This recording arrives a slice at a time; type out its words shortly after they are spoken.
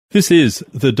This is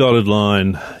The Dotted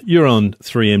Line. You're on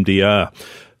 3MDR.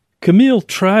 Camille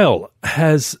Trail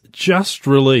has just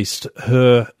released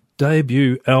her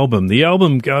debut album. The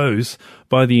album goes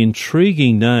by the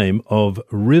intriguing name of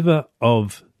River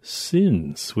of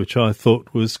Sins, which I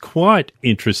thought was quite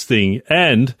interesting.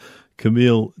 And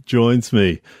Camille joins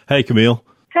me. Hey, Camille.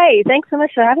 Hey, thanks so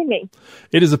much for having me.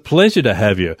 It is a pleasure to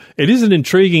have you. It is an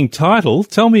intriguing title.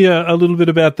 Tell me a little bit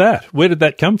about that. Where did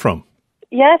that come from?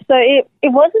 Yeah, so it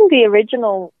wasn't the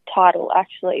original title,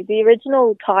 actually. The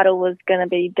original title was going to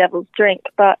be Devil's Drink,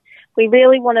 but we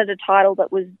really wanted a title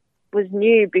that was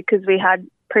new because we had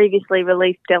previously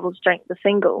released Devil's Drink, the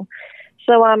single.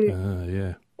 So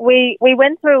we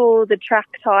went through all the track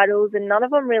titles and none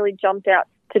of them really jumped out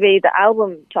to be the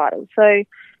album title. So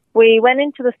we went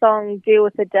into the song Deal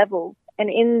with the Devil, and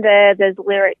in there's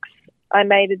lyrics, I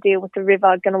made a deal with the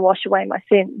river, gonna wash away my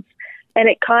sins. And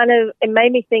it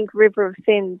made me think River of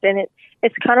Sins, and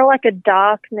it's kind of like a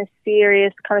dark,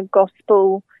 mysterious kind of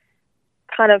gospel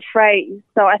kind of phrase.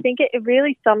 So I think it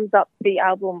really sums up the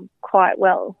album quite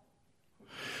well.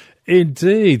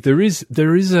 Indeed, there is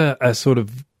a sort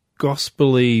of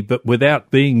gospel-y, but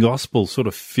without being gospel sort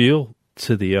of feel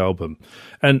to the album.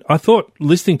 And I thought,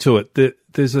 listening to it, that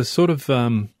there's a sort of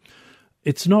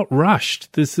it's not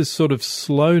rushed. There's this sort of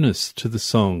slowness to the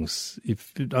songs.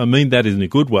 I mean that in a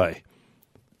good way.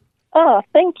 Oh,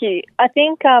 thank you. I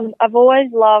think I've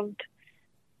always loved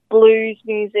blues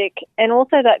music and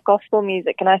also that gospel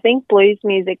music. And I think blues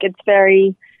music, as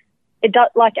you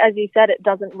said, it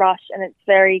doesn't rush and it's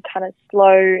very kind of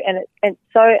slow and it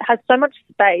has so much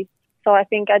space. So I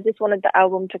think I just wanted the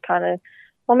album to kind of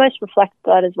almost reflect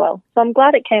that as well. So I'm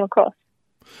glad it came across.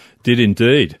 Did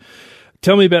indeed.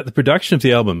 Tell me about the production of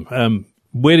the album.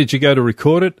 Where did you go to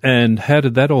record it and how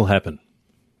did that all happen?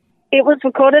 It was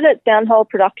recorded at Downhole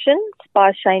Productions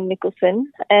by Shane Nicholson,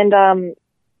 and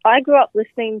I grew up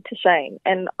listening to Shane,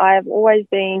 and I have always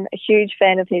been a huge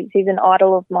fan of his. He's an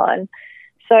idol of mine.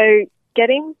 So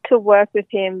getting to work with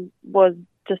him was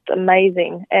just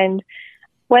amazing. And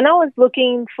when I was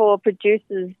looking for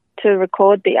producers to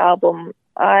record the album,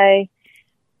 I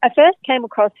first came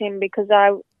across him because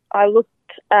I looked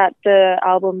at the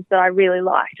albums that I really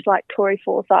liked, like Tori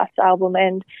Forsyth's album,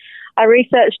 and I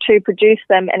researched who produced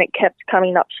them and it kept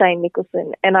coming up Shane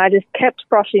Nicholson and I just kept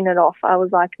brushing it off. I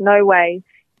was like, no way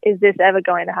is this ever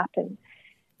going to happen.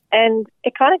 And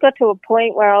it kind of got to a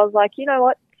point where I was like, you know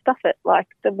what, stuff it. Like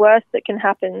the worst that can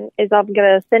happen is I'm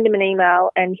going to send him an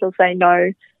email and he'll say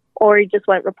no or he just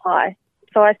won't reply.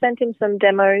 So I sent him some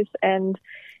demos and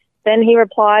then he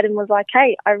replied and was like,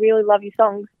 hey, I really love your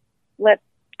songs. Let's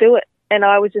do it. And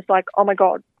I was just like, oh my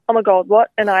God,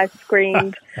 what? And I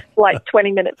screamed like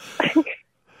 20 minutes.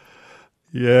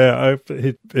 Yeah,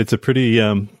 it's a pretty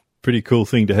cool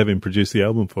thing to have him produce the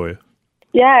album for you.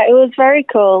 Yeah, it was very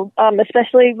cool,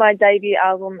 especially my debut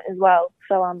album as well.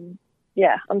 So, I'm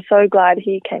so glad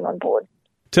he came on board.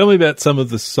 Tell me about some of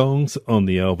the songs on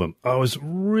the album. I was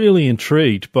really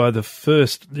intrigued by the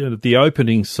first, the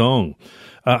opening song,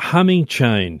 Humming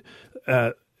Chain,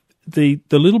 the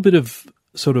little bit of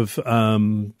sort of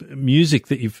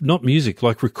music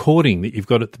like recording that you've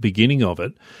got at the beginning of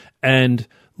it, and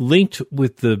linked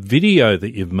with the video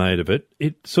that you've made of it,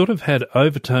 it sort of had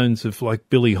overtones of like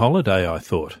Billie Holiday, I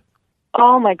thought.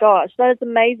 Oh my gosh, that is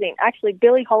amazing. Actually,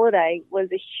 Billie Holiday was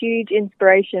a huge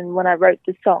inspiration when I wrote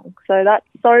this song. So that's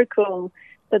so cool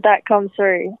that comes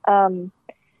through.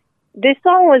 This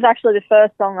song was actually the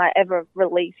first song I ever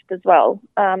released as well.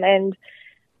 And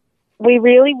we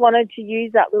really wanted to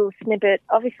use that little snippet.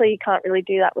 Obviously, you can't really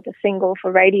do that with a single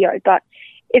for radio, but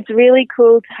it's really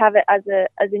cool to have it as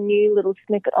a new little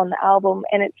snippet on the album.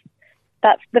 And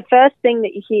that's the first thing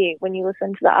that you hear when you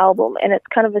listen to the album, and it's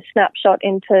kind of a snapshot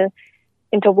into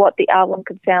what the album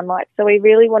could sound like. So we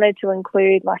really wanted to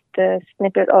include like the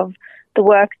snippet of the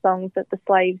work songs that the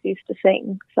slaves used to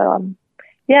sing. So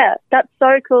that's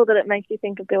so cool that it makes you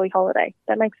think of Billie Holiday.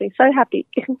 That makes me so happy.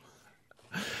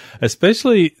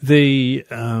 Especially the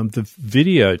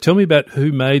video. Tell me about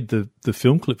who made the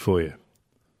film clip for you.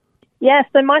 Yeah,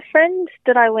 so my friend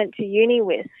that I went to uni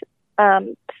with,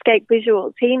 Skate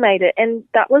Visuals, he made it, and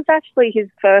that was actually his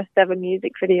first ever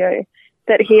music video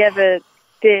that he ever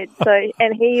did. So,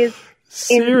 and he is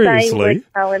insanely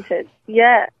talented.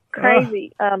 Yeah,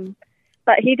 crazy.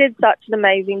 But he did such an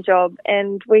amazing job,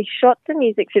 and we shot the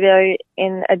music video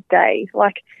in a day,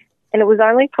 and it was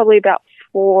only probably about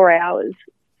 4 hours.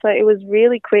 So it was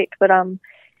really quick, but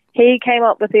he came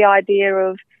up with the idea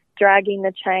of dragging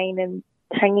the chain and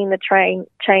hanging the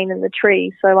chain in the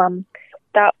tree. So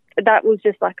that was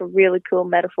just like a really cool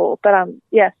metaphor. But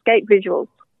Skate Visuals,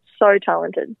 so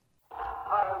talented.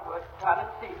 I was trying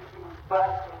to see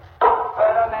but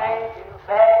I made you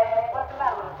bad. What's the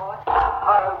matter with it, boy?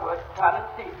 I would come and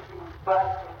see you, but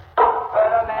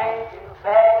I made you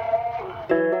bad.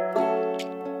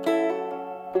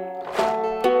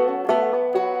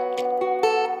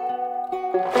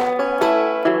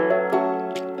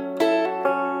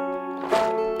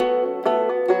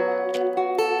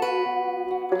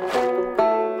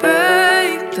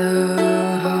 Break the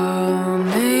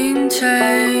humming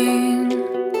chain,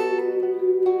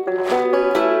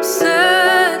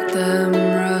 set them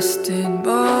rusted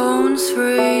bones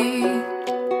free,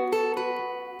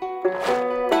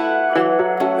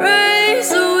 raise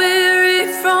the weary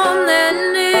from their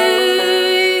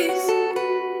knees,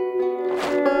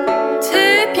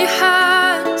 tip your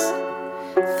hats,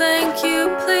 thank you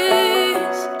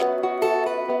please,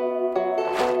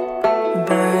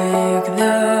 break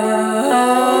the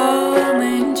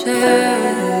humming chain.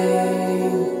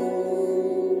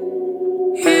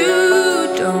 You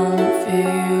don't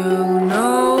feel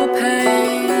no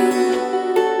pain,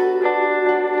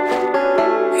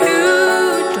 you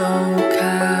don't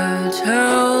catch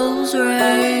hell's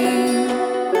rain.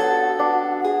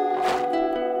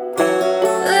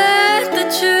 Let the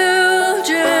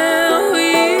children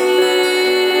weep,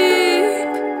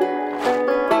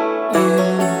 you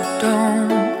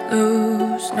don't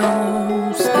lose no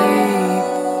sleep.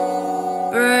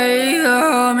 Break the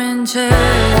humming chain.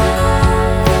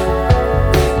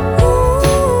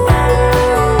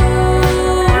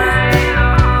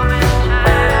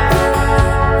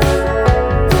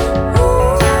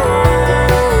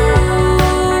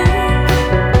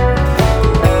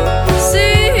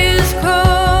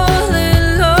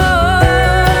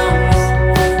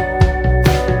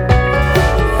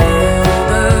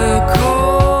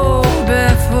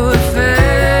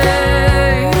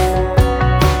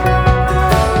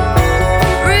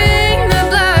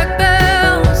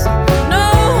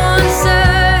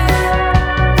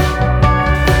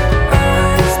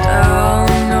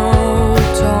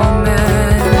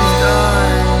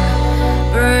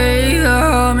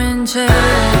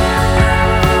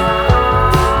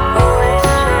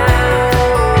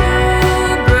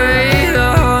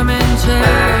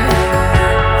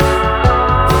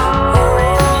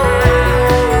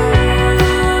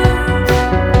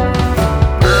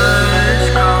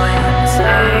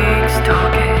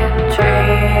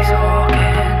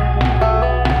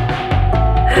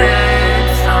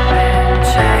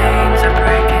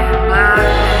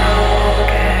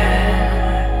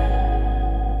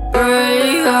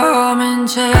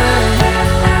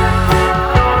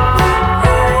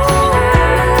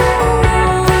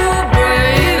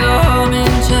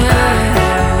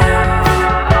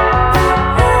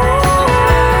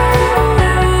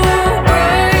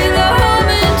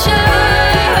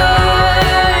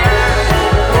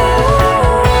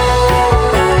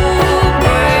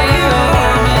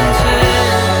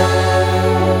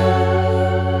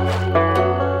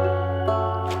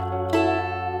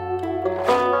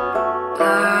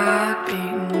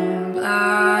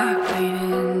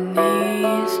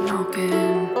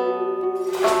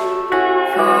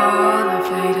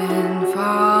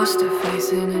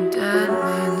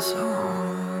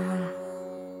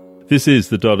 This is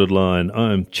The Dotted Line.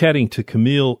 I'm chatting to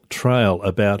Camille Trail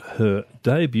about her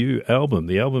debut album.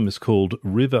 The album is called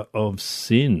River of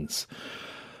Sins.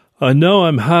 I know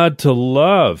I'm hard to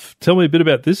love. Tell me a bit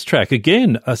about this track.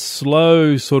 Again, a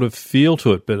slow sort of feel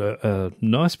to it, but a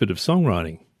nice bit of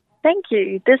songwriting. Thank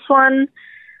you. This one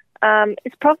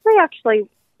is probably actually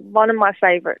one of my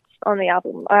favourites on the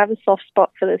album. I have a soft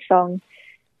spot for this song.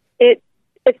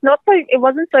 It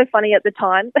wasn't so funny at the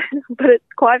time, but it's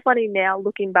quite funny now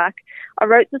looking back. I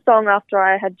wrote the song after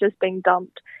I had just been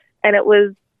dumped, and it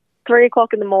was 3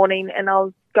 o'clock in the morning, and I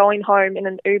was going home in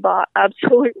an Uber,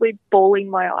 absolutely bawling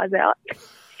my eyes out.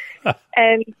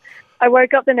 And I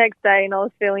woke up the next day, and I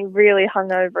was feeling really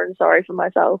hungover and sorry for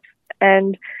myself.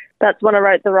 And that's when I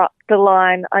wrote the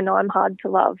line, "I know I'm hard to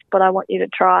love, but I want you to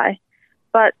try."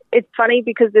 But it's funny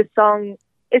because this song,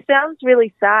 it sounds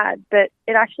really sad, but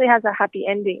it actually has a happy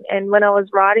ending. And when I was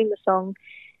writing the song,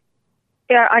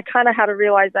 yeah, I kind of had a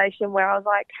realization where I was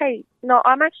like, hey, no,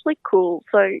 I'm actually cool,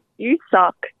 so you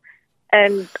suck,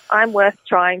 and I'm worth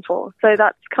trying for. So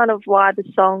that's kind of why the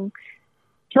song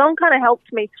kind of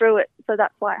helped me through it, so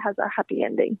that's why it has a happy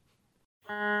ending.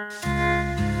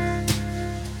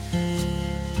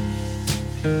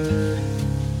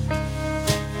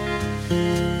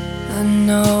 I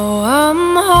know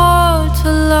I'm hard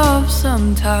to love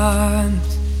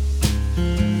sometimes,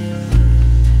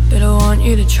 but I want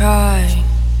you to try.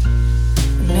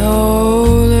 I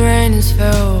know the rain has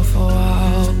fell for a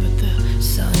while, but the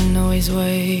sun always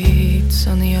waits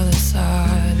on the other side.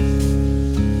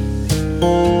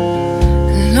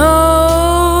 No,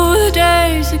 the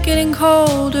days are getting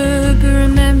colder, but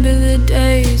remember the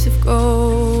days of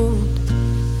gold.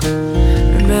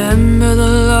 Remember the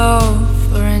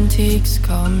love for antiques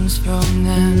comes from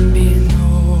them being old.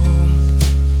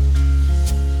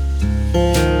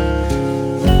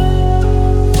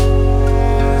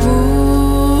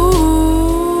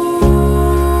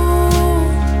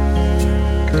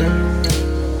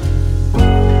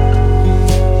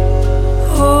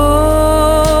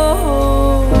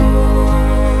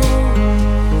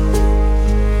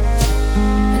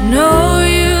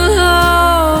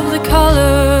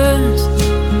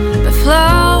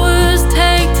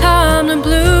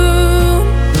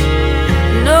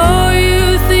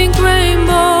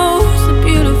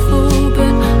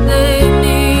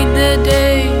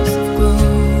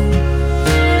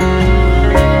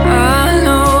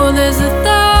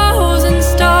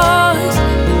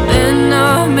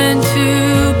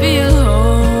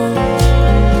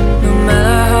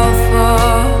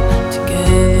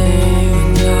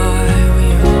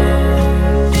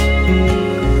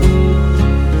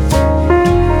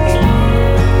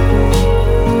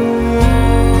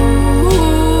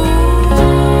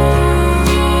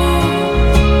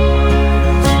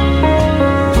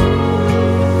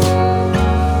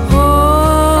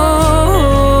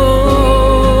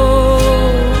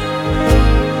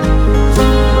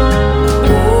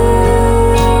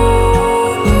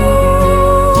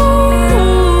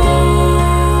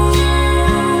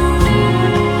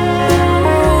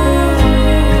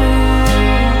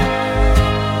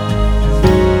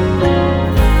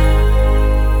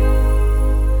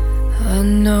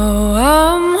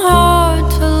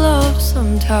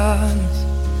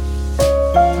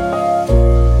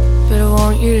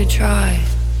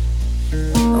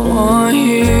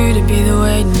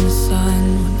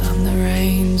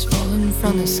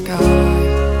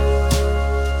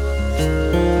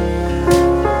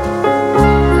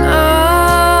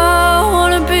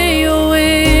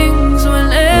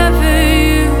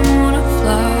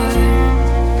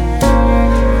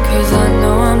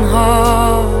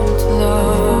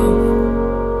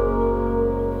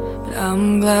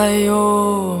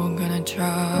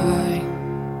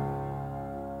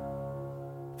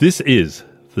 This is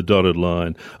The Dotted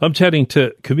Line. I'm chatting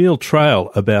to Camille Trail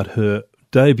about her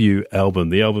debut album.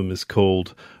 The album is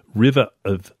called River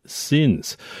of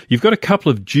Sins. You've got a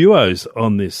couple of duos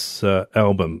on this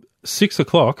album, 6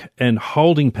 O'Clock and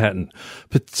Holding Pattern.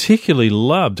 Particularly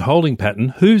loved Holding Pattern.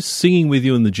 Who's singing with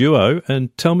you in the duo?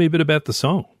 And tell me a bit about the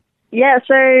song. Yeah,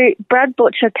 so Brad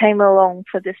Butcher came along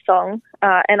for this song,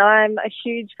 and I'm a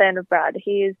huge fan of Brad.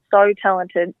 He is so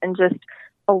talented and just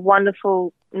a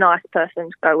wonderful, nice person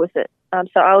to go with it.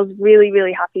 So I was really,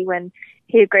 really happy when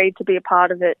he agreed to be a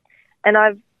part of it. And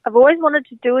I've always wanted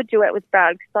to do a duet with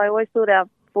Brad because I always thought our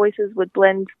voices would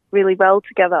blend really well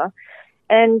together.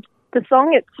 And the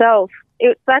song itself,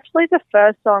 it's actually the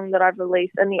first song that I've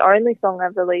released and the only song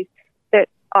I've released that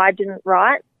I didn't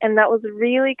write. And that was a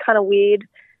really kind of weird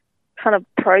kind of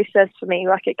process for me.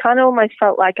 Like, it kind of almost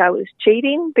felt like I was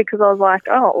cheating because I was like,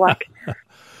 oh, like,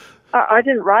 I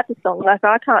didn't write the song. Like,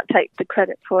 I can't take the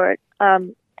credit for it.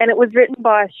 And it was written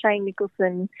by Shane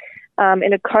Nicholson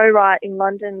in a co-write in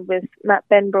London with Matt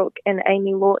Benbrook and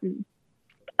Amy Lawton.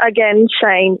 Again,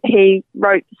 Shane, he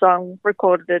wrote the song,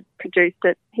 recorded it, produced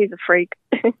it. He's a freak.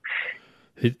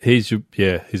 He's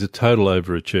a total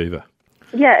overachiever.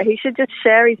 Yeah, he should just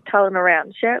share his talent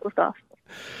around, share it with us.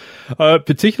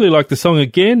 Particularly like the song.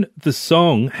 Again, the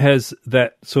song has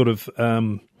that sort of,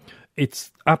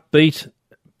 it's upbeat,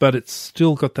 but it's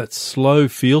still got that slow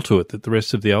feel to it that the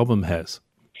rest of the album has.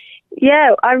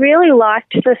 Yeah, I really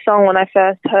liked the song when I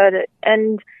first heard it,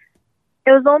 and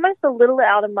it was almost a little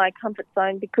out of my comfort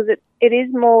zone because it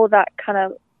is more that kind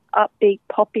of upbeat,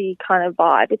 poppy kind of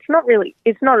vibe. It's not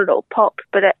at all pop,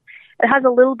 but it has a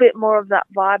little bit more of that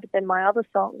vibe than my other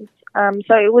songs.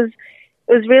 So it was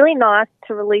really nice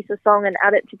to release a song and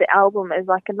add it to the album as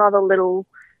like another little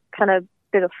kind of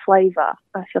bit of flavour,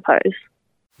 I suppose.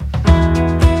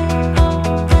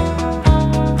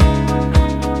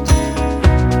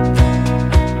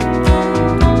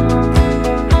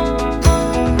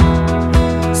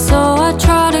 So I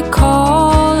try to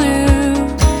call you,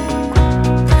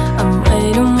 I'm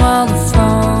waiting while the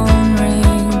phone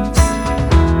rings.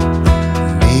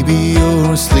 Maybe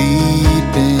you're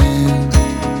sleeping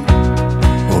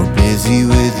or busy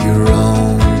with your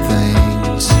own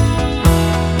things.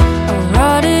 I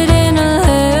write it in a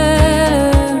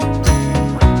letter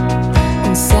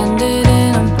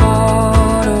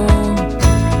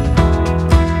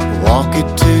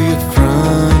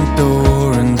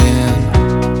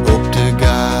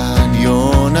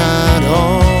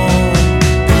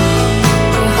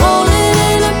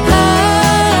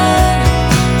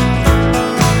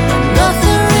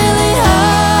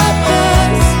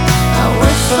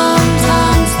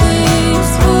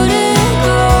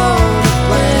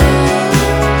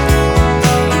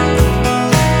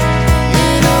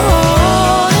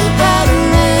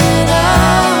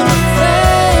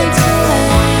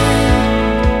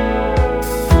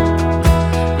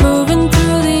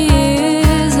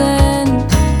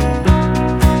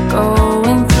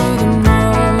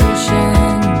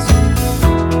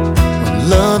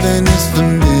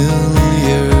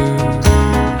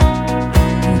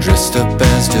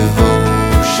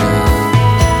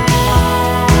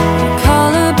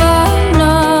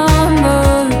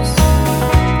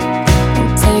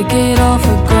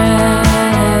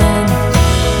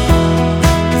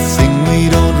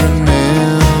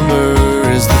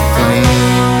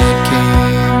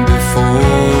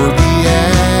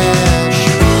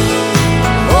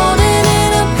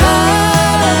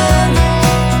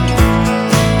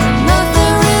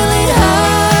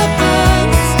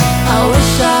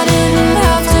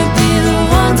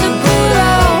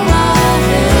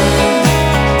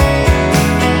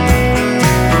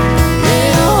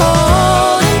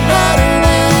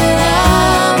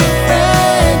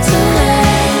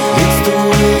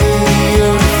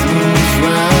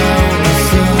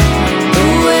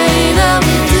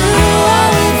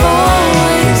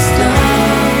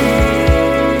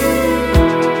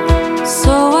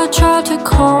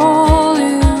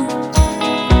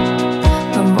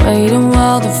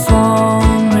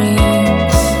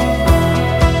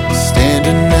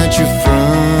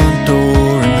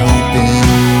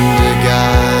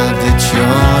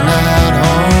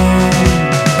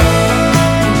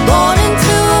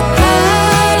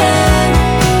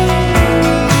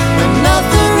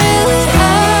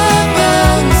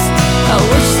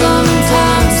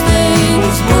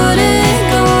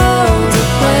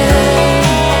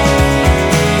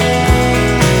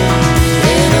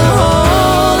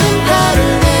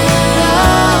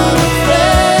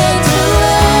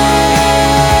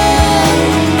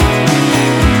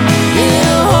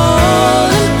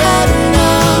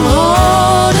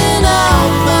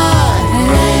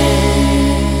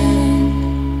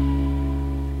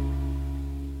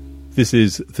This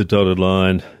is The Dotted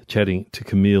Line, chatting to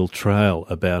Camille Trail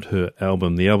about her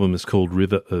album. The album is called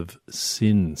River of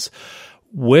Sins.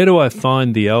 Where do I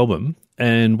find the album,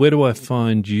 and where do I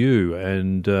find you?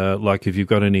 And like, if you've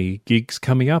got any gigs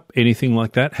coming up, anything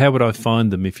like that, how would I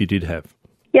find them if you did have?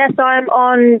 Yes, I'm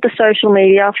on the social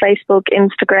media, Facebook,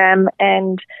 Instagram,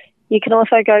 and you can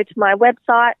also go to my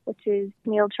website, which is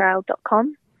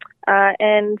camilletrail.com.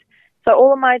 And so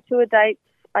all of my tour dates,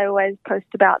 I always post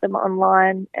about them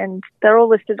online, and they're all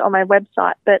listed on my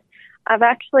website. But I've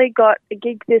actually got a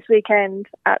gig this weekend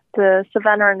at the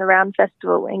Savannah and the Round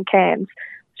Festival in Cairns,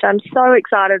 which I'm so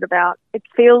excited about. It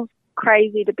feels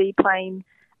crazy to be playing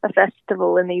a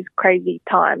festival in these crazy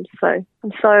times. So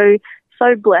I'm so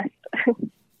blessed.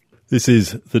 This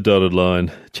is The Dotted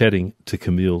Line, chatting to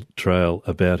Camille Trail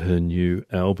about her new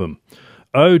album.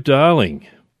 Oh, darling.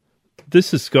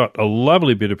 This has got a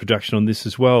lovely bit of production on this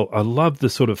as well. I love the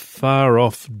sort of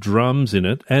far-off drums in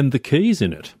it and the keys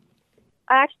in it.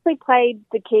 I actually played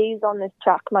the keys on this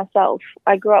track myself.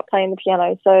 I grew up playing the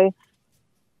piano, so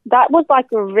that was like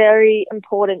a very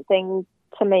important thing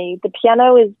to me. The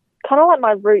piano is kind of like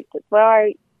my roots. It's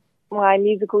where my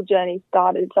musical journey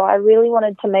started. So I really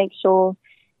wanted to make sure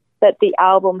that the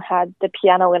album had the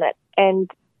piano in it,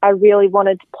 and I really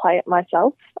wanted to play it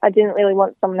myself. I didn't really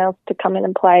want someone else to come in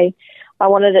and play. I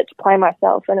wanted it to play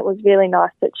myself, and it was really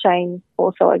nice that Shane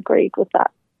also agreed with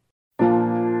that.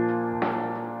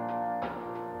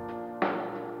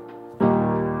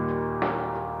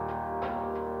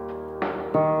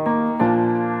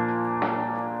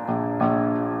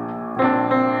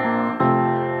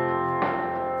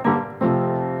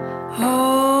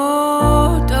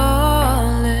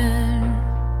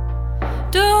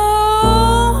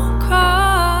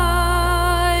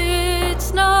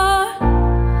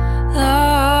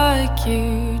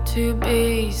 To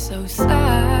be so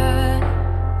sad,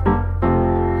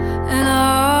 and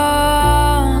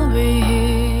I'll be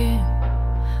here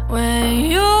when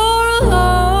you're alone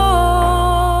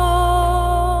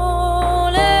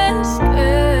and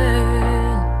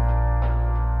scared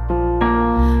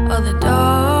of the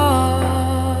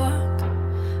dark.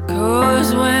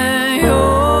 'Cause when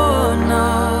you're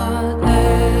not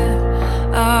there,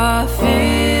 I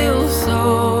feel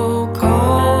so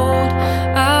cold.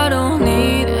 I don't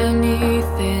need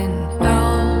anything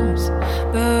else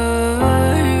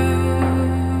but you.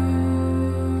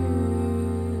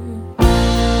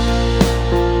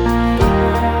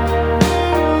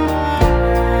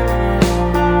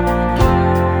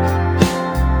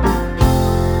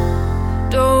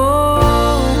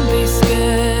 Don't be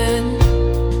scared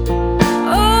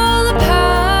of the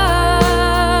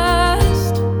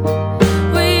past.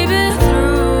 We've been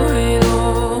through it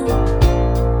all.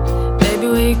 Maybe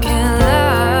we can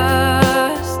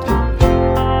last.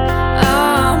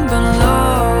 I'm gonna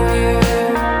love you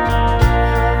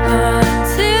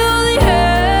until the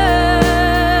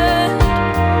end.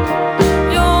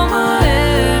 You're my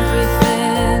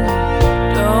everything.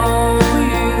 Don't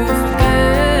you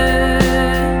forget.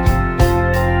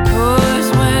 'Cause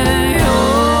when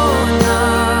you're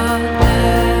not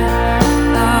there,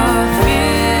 I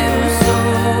feel so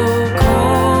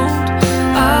cold.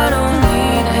 I don't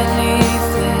need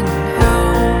anything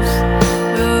else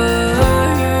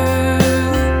but you.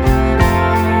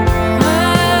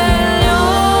 When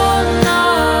you're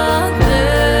not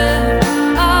there,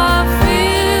 I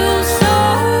feel so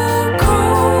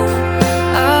cold. I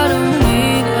don't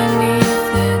need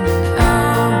anything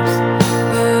else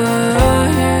but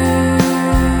you.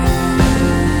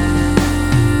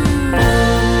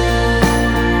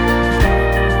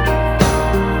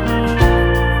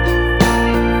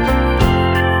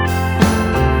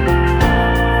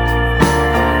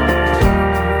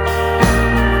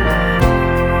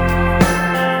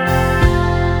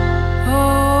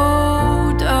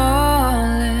 Oh,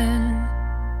 darling,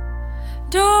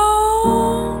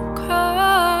 don't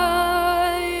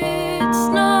cry. It's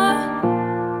not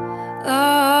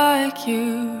like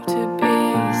you to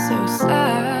be so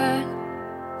sad,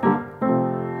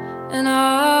 and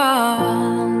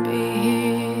I'll be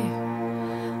here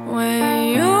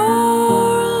when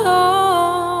you're alone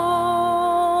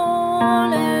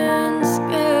and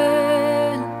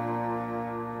scared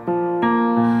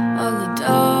of the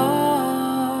dark.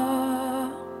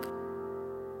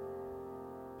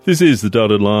 This is The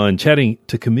Dotted Line, chatting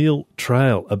to Camille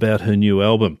Trail about her new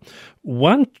album.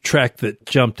 One track that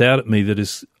jumped out at me that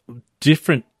is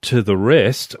different to the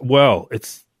rest, well,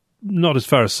 it's not as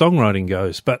far as songwriting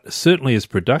goes, but certainly as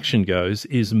production goes,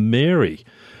 is Mary.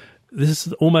 This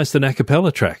is almost an a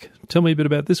cappella track. Tell me a bit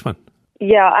about this one.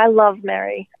 Yeah, I love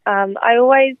Mary. I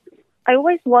always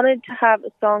wanted to have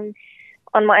a song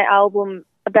on my album,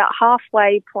 about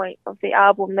halfway point of the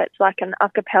album, that's like an a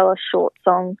cappella short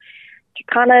song to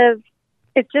kind of,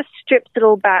 it just strips it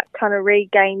all back, kind of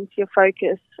regains your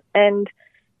focus. And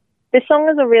this song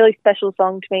is a really special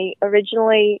song to me.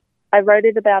 Originally, I wrote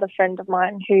it about a friend of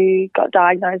mine who got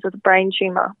diagnosed with a brain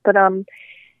tumour. But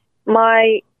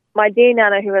my dear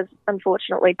Nana, who has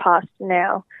unfortunately passed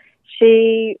now,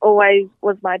 she always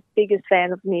was my biggest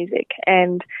fan of music.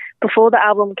 And before the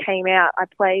album came out,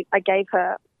 I gave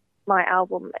her my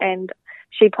album, and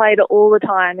she played it all the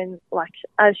time. And like,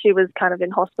 as she was kind of in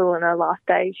hospital in her last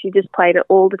days, she just played it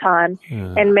all the time.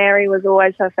 Yeah. And Mary was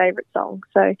always her favourite song.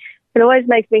 So it always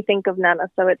makes me think of Nana.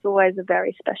 So it's always a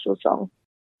very special song.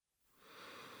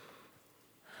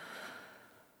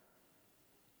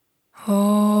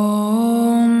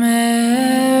 Oh,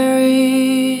 Mary,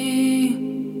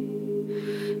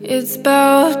 it's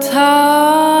about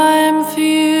time for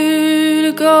you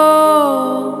to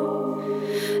go,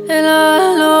 and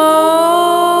I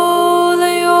know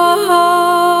that your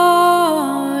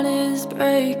heart is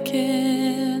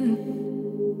breaking.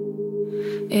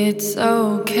 It's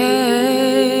okay,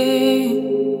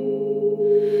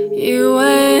 you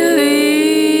ain't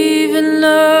leaving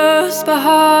us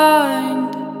behind.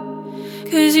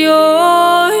 'Cause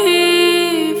you're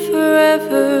here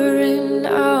forever in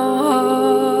our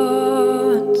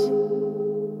hearts.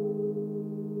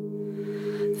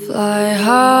 Fly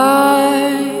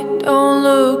high, don't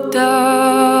look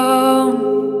down.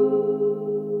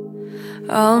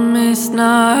 I'll miss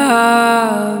not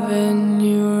having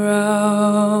you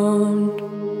around.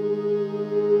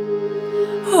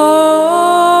 Oh,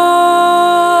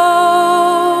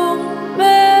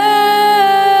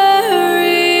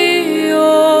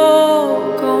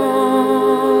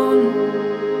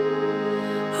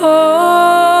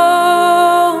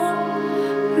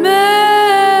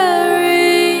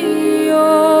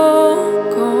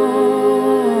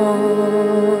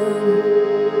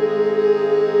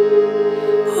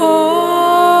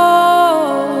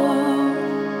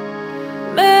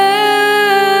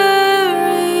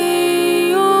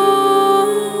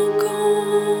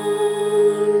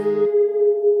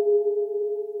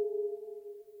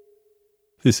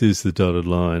 This is The Dotted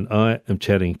Line. I am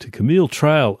chatting to Camille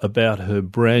Trail about her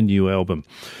brand new album.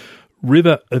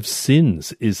 River of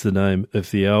Sins is the name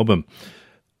of the album.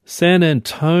 San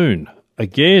Antone,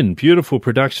 again, beautiful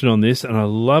production on this, and I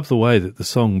love the way that the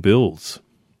song builds.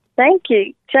 Thank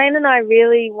you. Jane and I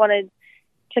really wanted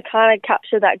to kind of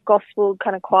capture that gospel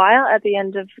kind of choir at the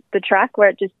end of the track, where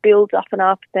it just builds up and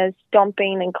up. There's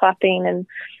stomping and clapping and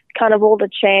kind of all the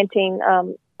chanting.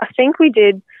 I think we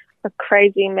did a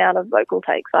crazy amount of vocal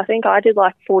takes. I think I did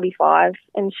like 45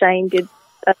 and Shane did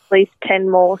at least 10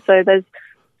 more. So there's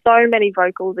so many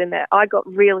vocals in there. I got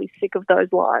really sick of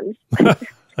those lines.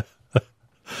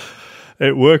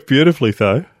 It worked beautifully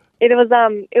though. It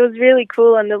was really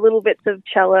cool, and the little bits of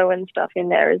cello and stuff in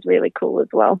there is really cool as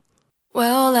well.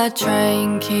 Well, that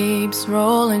train keeps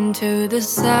rolling to the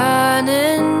San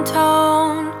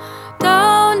Antone.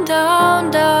 Down, down,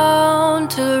 down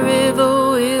to the river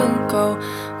we'll go.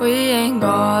 We ain't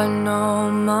got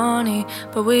no money,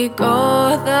 but we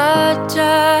got that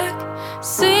jack.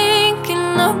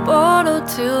 Sinking the bottle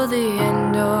till the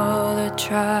end of the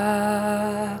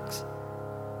tracks.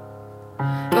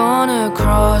 Gonna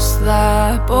cross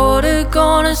that border,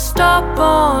 gonna stop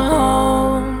on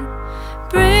home.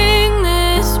 Bring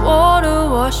this water,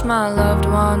 wash my loved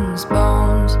ones'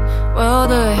 bones. Well,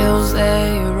 the hills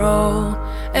they roll,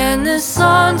 and the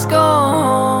sun's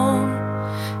gone.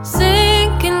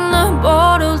 Sinking the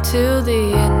bottle till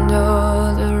the end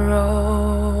of the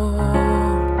road.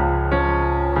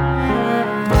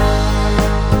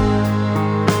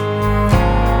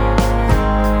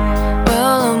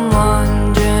 Well, I'm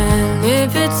wondering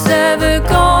if it's ever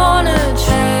gonna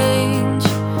change.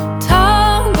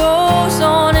 Time goes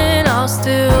on and I'll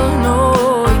still know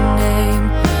your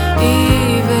name.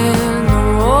 Even the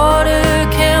water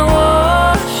can't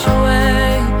wash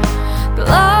away the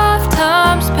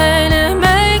lifetime's pain and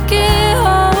make it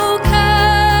okay.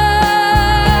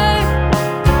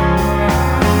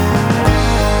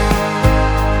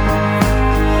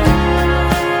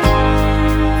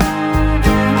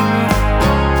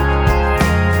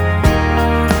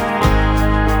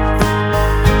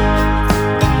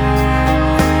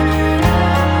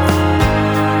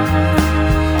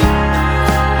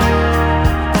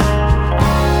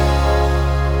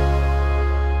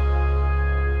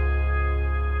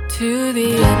 To the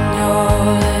end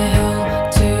of the hill,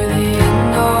 to the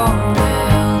end of the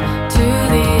hill, to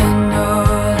the end of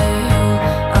the hill,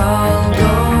 I'll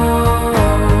go.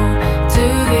 To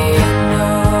the end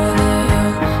of the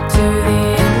hill, to the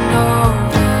end of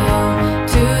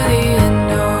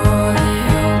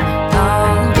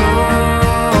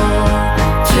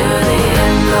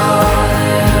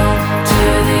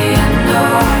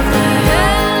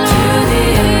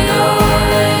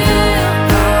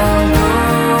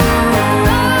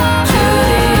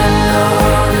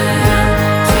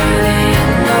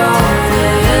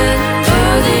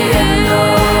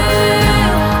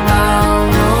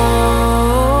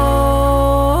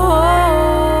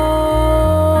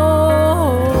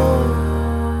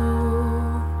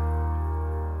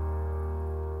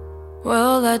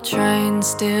that train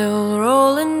still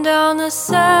rolling down the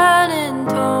San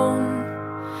Antonio.